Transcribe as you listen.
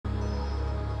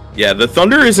Yeah, the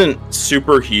thunder isn't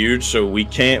super huge, so we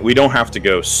don't have to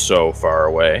go so far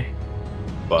away.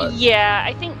 But yeah,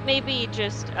 I think maybe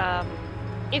just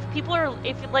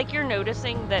if like you're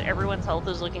noticing that everyone's health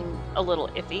is looking a little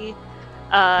iffy,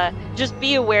 just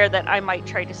be aware that I might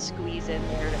try to squeeze in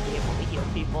there to be able to heal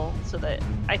people. So that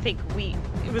I think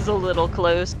it was a little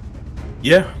close.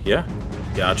 Yeah,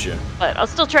 gotcha. But I'll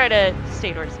still try to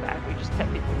stay towards the back. We just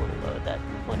kept people a little low at that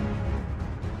point.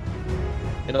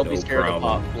 And I'll be scared to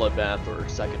pop Bloodbath or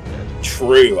second wind.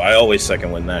 True, I always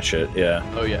second win that shit, yeah.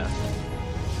 Oh yeah.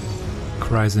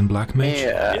 Cries in Black Mage?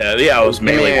 Yeah, I was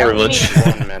mainly privileged.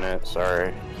 1 minute,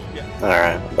 sorry. Yeah.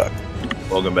 Alright, I'm back.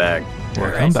 Welcome back.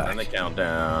 Welcome back. On the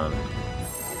countdown.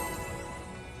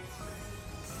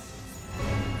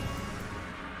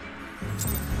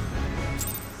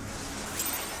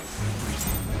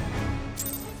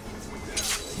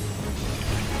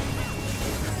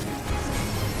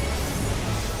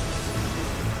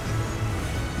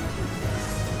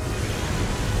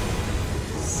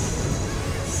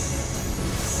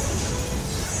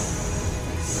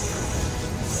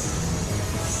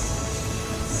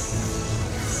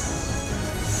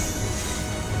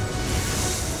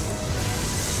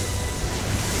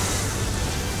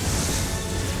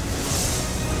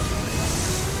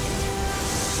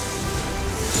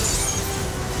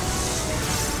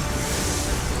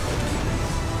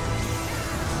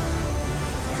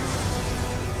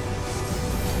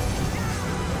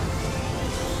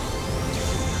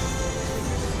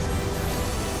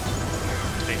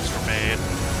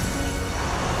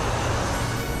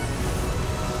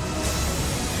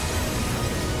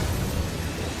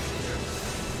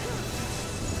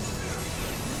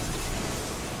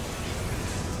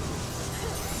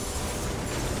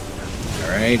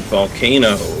 Alright,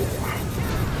 Volcano.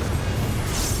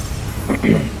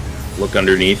 Look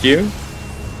underneath you.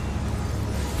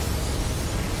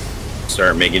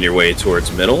 Start making your way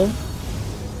towards middle.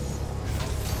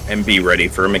 And be ready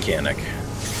for a mechanic.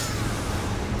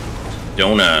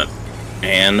 Donut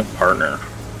and partner.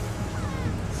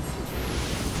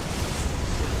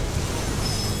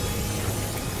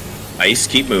 Ice,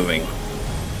 keep moving.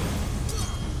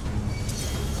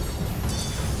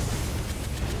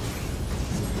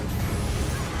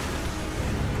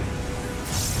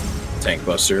 Tank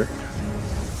Buster.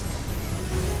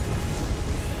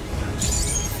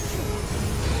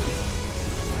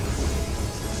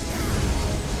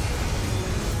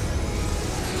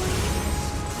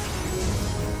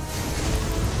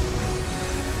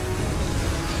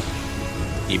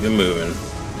 Keep it moving.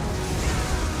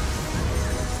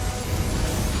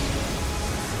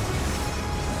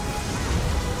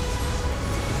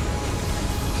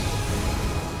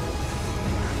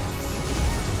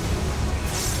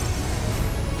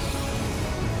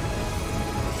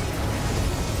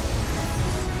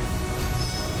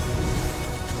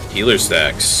 Healer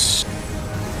stacks.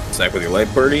 Stack with your light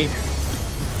party.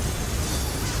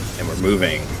 And we're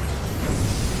moving.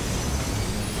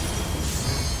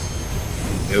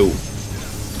 Go.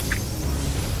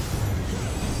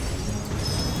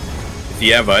 If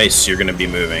you have ice, you're gonna be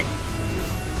moving.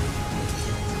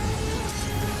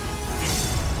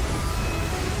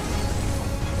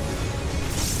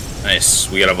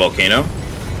 Nice. We got a volcano.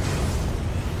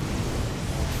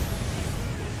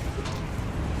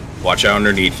 Watch out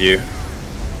underneath you.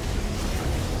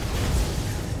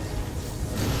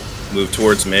 Move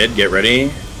towards mid. Get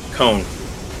ready. Cone.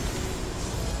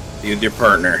 Be with your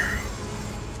partner.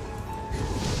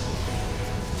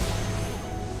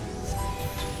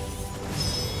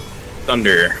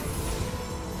 Thunder.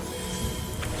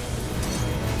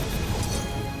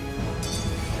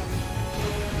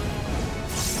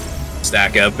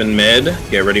 Stack up in mid.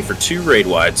 Get ready for 2 raid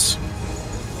wides.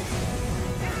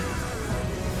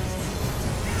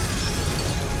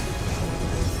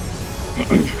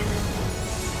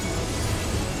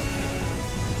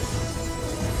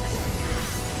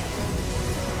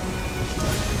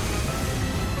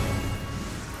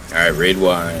 Alright, raid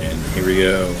wide. Here we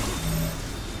go.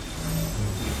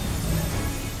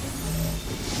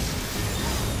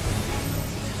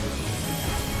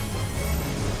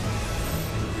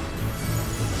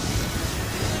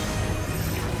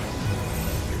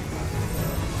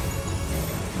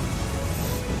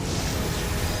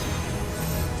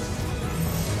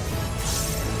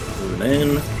 Moving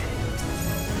in.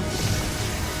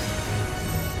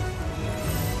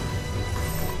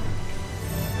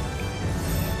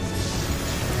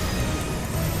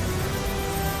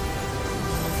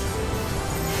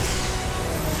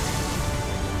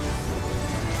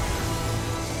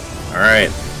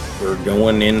 Alright, we're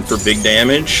going in for big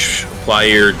damage. Apply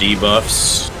your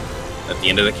debuffs at the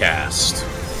end of the cast.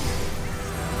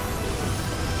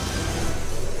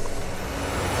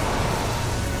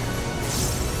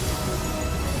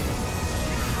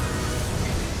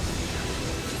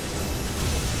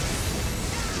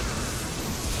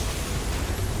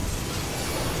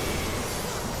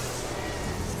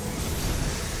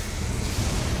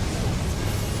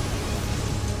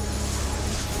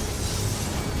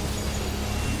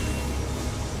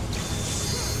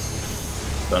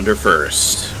 Thunder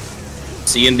first.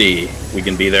 C and D. We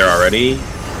can be there already.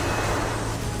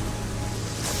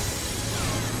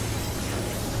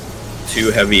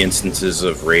 2 heavy instances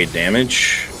of raid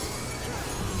damage.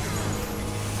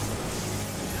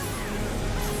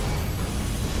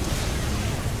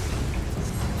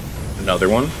 Another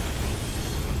one.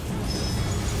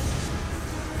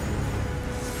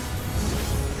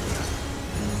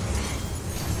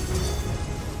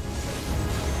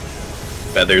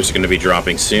 Feathers are going to be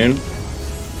dropping soon.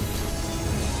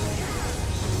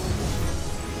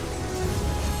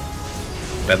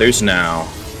 Feathers now.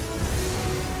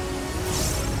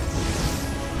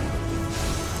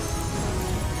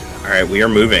 Alright, we are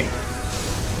moving.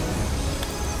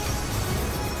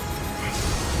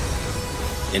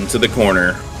 Into the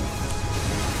corner.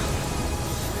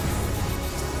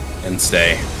 And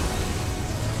stay.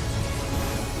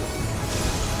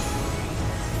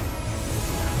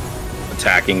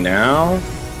 Attacking now.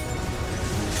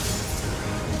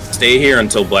 Stay here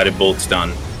until Blighted Bolt's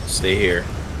done. Stay here.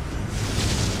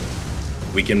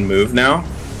 We can move now.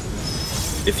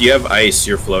 If you have ice,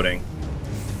 you're floating.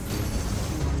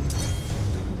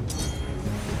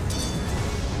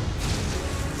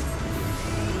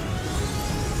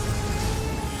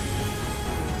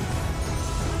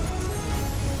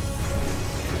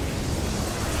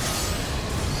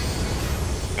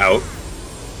 Out.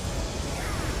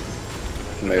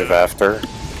 Move after.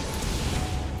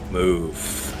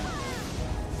 Move.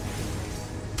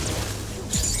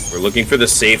 We're looking for the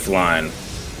safe line.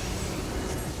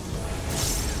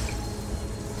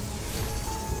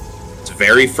 It's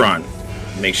very front.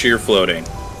 Make sure you're floating.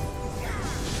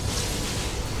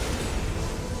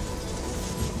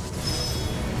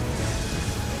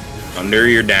 Under,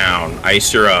 you're down.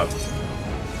 Ice, you're up.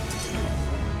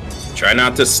 Try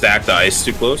not to stack the ice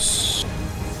too close.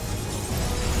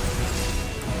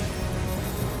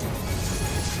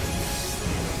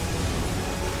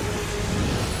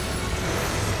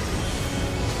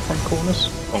 Front corners.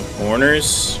 Front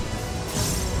corners.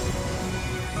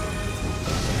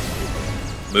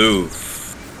 Move.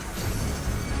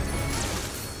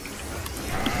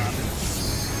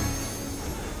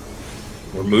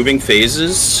 We're moving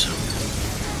phases.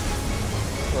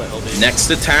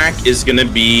 Next attack is going to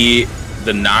be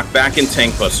the knockback and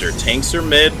tank buster. Tanks are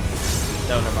mid.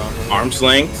 Arm's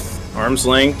length. Arm's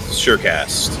length.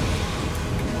 Surecast.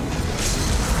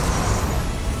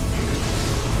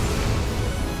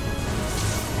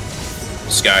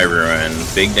 Sky Ruin.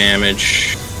 Big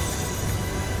damage.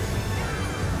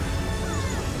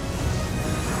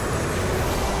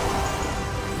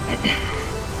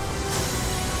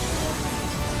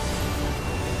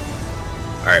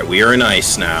 Alright, we are in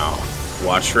ice now.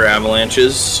 Watch for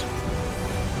avalanches.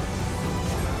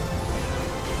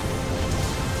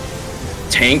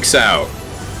 Tanks out.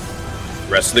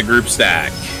 Rest of the group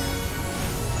stack.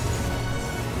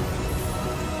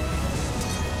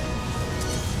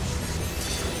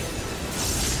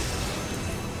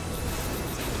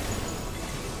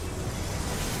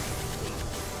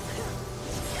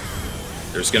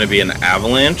 There's going to be an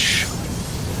avalanche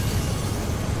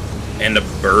and a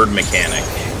bird mechanic.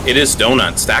 It is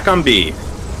Donut. Stack on B.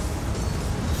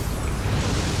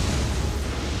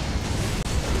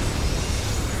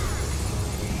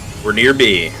 We're near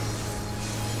B.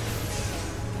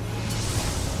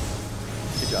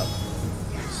 Good job.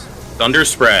 Thunder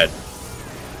spread.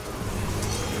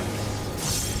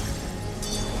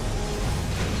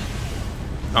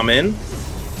 Come in.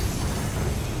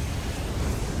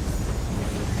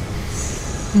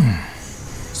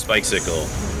 Spike Sickle.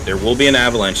 There will be an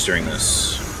avalanche during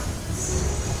this.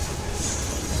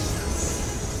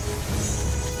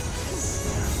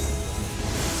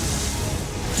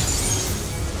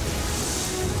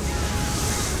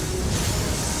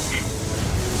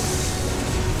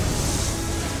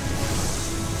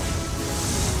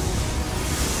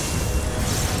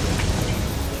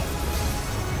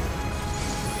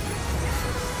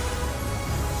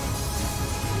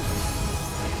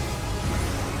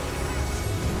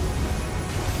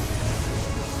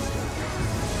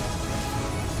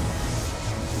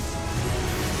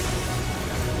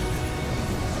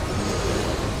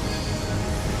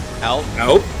 Out.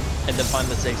 Out. And then find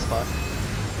the safe spot.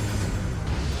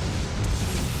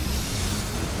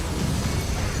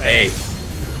 Hey.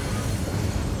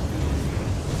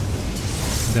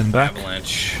 Then back.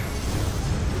 Avalanche.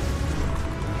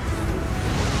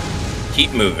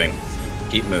 Keep moving.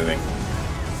 Keep moving.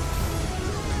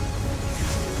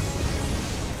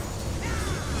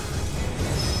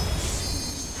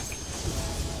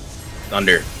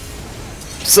 Thunder.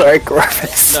 Sorry,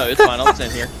 Corvus. No, it's fine. I'll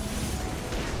stand here.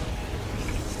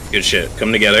 Good shit.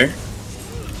 Come together.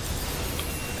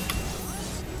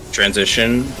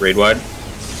 Transition, raid wide.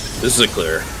 This is a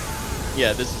clear.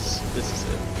 Yeah, this is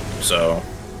it. So,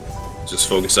 just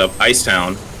focus up. Ice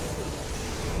Town.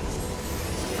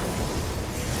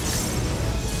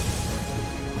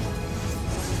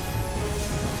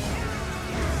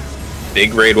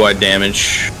 Big raid wide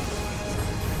damage.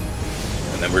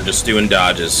 And then we're just doing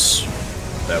dodges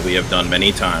that we have done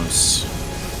many times.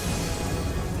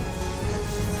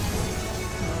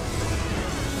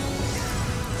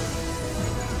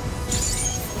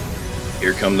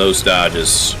 Here come those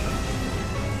dodges.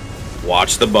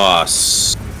 Watch the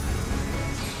boss.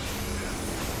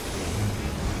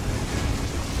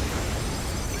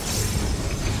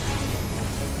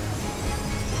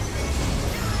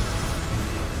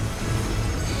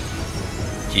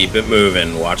 Keep it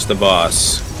moving. Watch the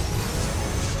boss.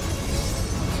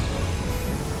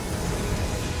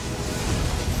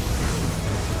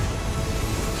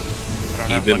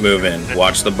 Keep it moving.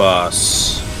 Watch the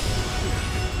boss.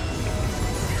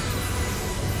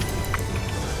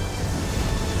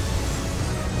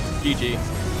 GG.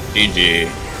 GG.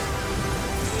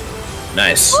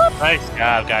 Nice. Nice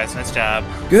job, guys. Nice job.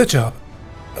 Good job.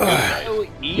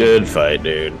 Good fight,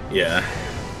 dude. Yeah.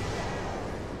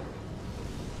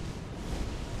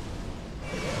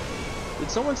 Did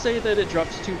someone say that it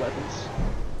drops 2 weapons?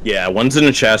 Yeah, one's in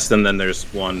the chest, and then there's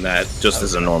one that just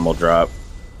is a normal drop.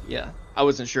 Yeah, I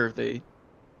wasn't sure if they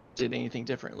did anything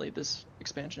differently this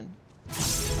expansion.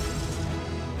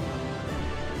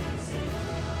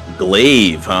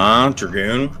 Glaive, huh?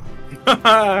 Dragoon?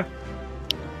 I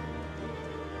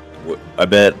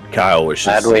bet Kyle wishes.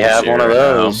 Glad we have one of now.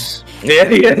 those.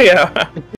 Yeah.